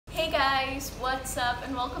Hey guys, what's up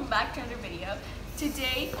and welcome back to another video.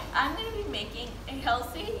 Today I'm going to be making a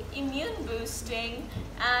healthy, immune boosting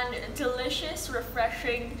and delicious,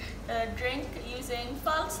 refreshing drink using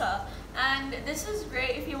Falsa. And this is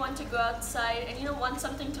great if you want to go outside and want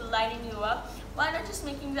something to lighten you up. Why not just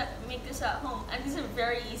make this at home? And these are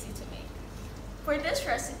very easy to make. For this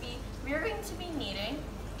recipe, we are going to be needing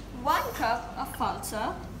 1 cup of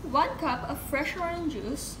Falsa, 1 cup of fresh orange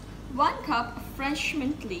juice, 1 cup of fresh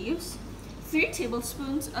mint leaves, 3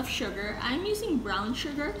 tablespoons of sugar. I'm using brown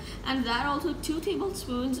sugar, and that also 2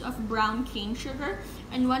 tablespoons of brown cane sugar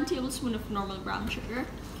and 1 tablespoon of normal brown sugar,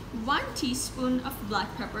 1 teaspoon of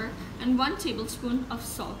black pepper, and 1 tablespoon of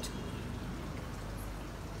salt.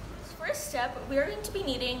 First step, we are going to be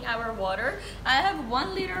needing our water. I have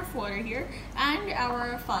 1 liter of water here and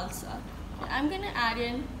our Falsa. I'm going to add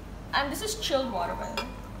in, and this is chilled water by the way.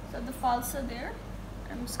 So the Falsa there.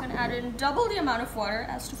 I'm just going to add in double the amount of water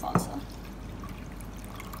as to Falsa.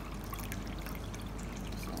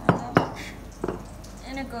 So not that much.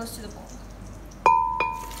 And it goes to the bowl.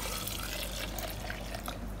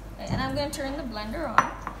 Okay, and I'm going to turn the blender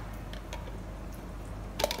on.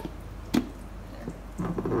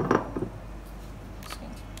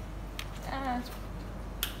 There.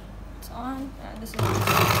 It's on. And this is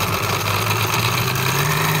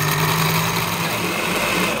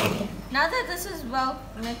Now that this is well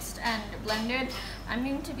mixed and blended, I'm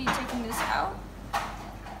going to be taking this out.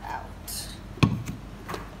 Okay.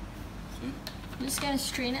 I'm just going to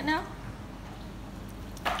strain it now.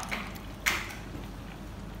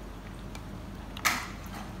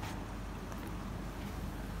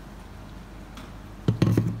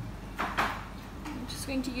 I'm just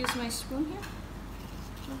going to use my spoon here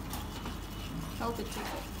to help it take it.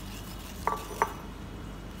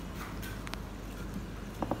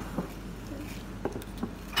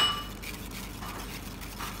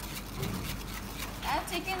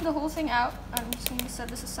 Taking the whole thing out, I'm just going to set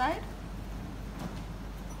this aside.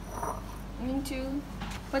 I'm going to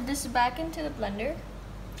put this back into the blender.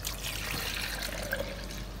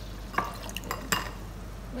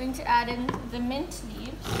 I'm going to add in the mint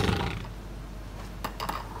leaves.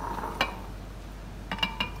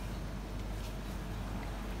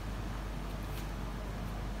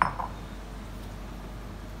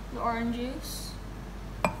 The orange juice.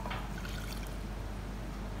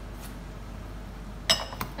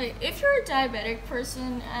 If you're a diabetic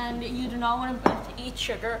person and you do not want to eat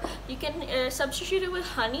sugar, you can substitute it with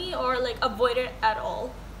honey or avoid it at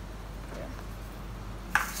all.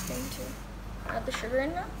 Just going to add the sugar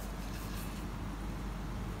in now.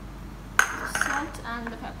 The salt and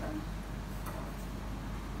the pepper.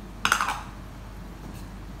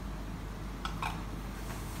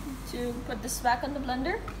 To put this back on the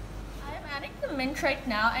blender. Adding the mint right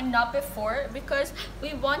now and not before because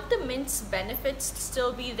we want the mint's benefits to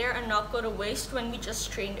still be there and not go to waste when we just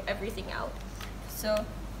strained everything out. So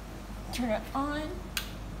turn it on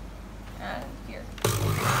and here.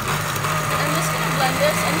 I'm just going to blend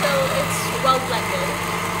this until it's well blended.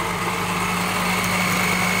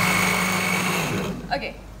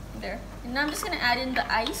 Okay, there. And now I'm just going to add in the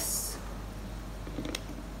ice.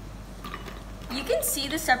 You can see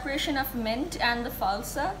the separation of mint and the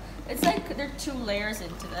Falsa. It's like there are 2 layers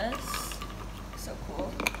into this. So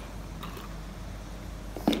cool.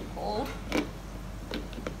 So cool.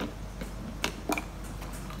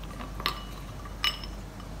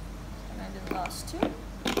 And I did the last 2. I'm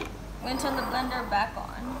going to turn the blender back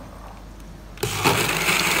on.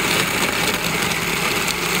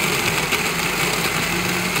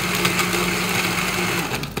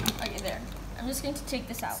 Okay, there. I'm just going to take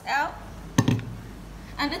this out.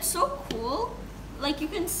 And it's so cool. Like you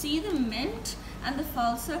can see the mint and the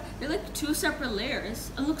Falsa, they're like 2 separate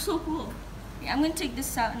layers. It looks so cool. Yeah, I'm going to take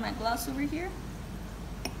this out in my glass over here.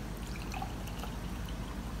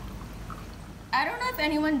 I don't know if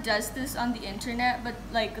anyone does this on the internet, but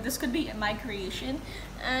this could be my creation.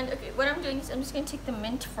 And okay, what I'm doing is I'm just going to take the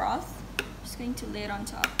mint froth. I'm just going to lay it on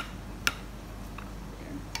top.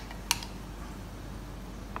 There.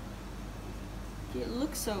 Okay, it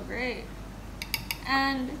looks so great.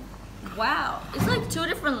 And wow, it's like 2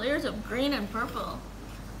 different layers of green and purple.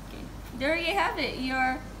 Okay, there you have it.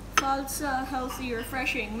 Your Falsa healthy,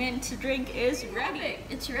 refreshing mint drink is ready.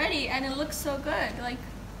 It's ready and it looks so good.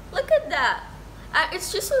 Look at that.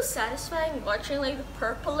 It's just so satisfying watching the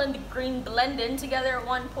purple and the green blend in together at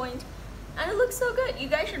one point. And it looks so good. You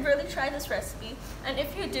guys should really try this recipe. And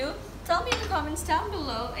if you do, tell me in the comments down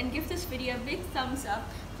below and give this video a big thumbs up.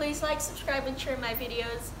 Please like, subscribe, and share my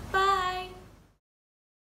videos. Bye!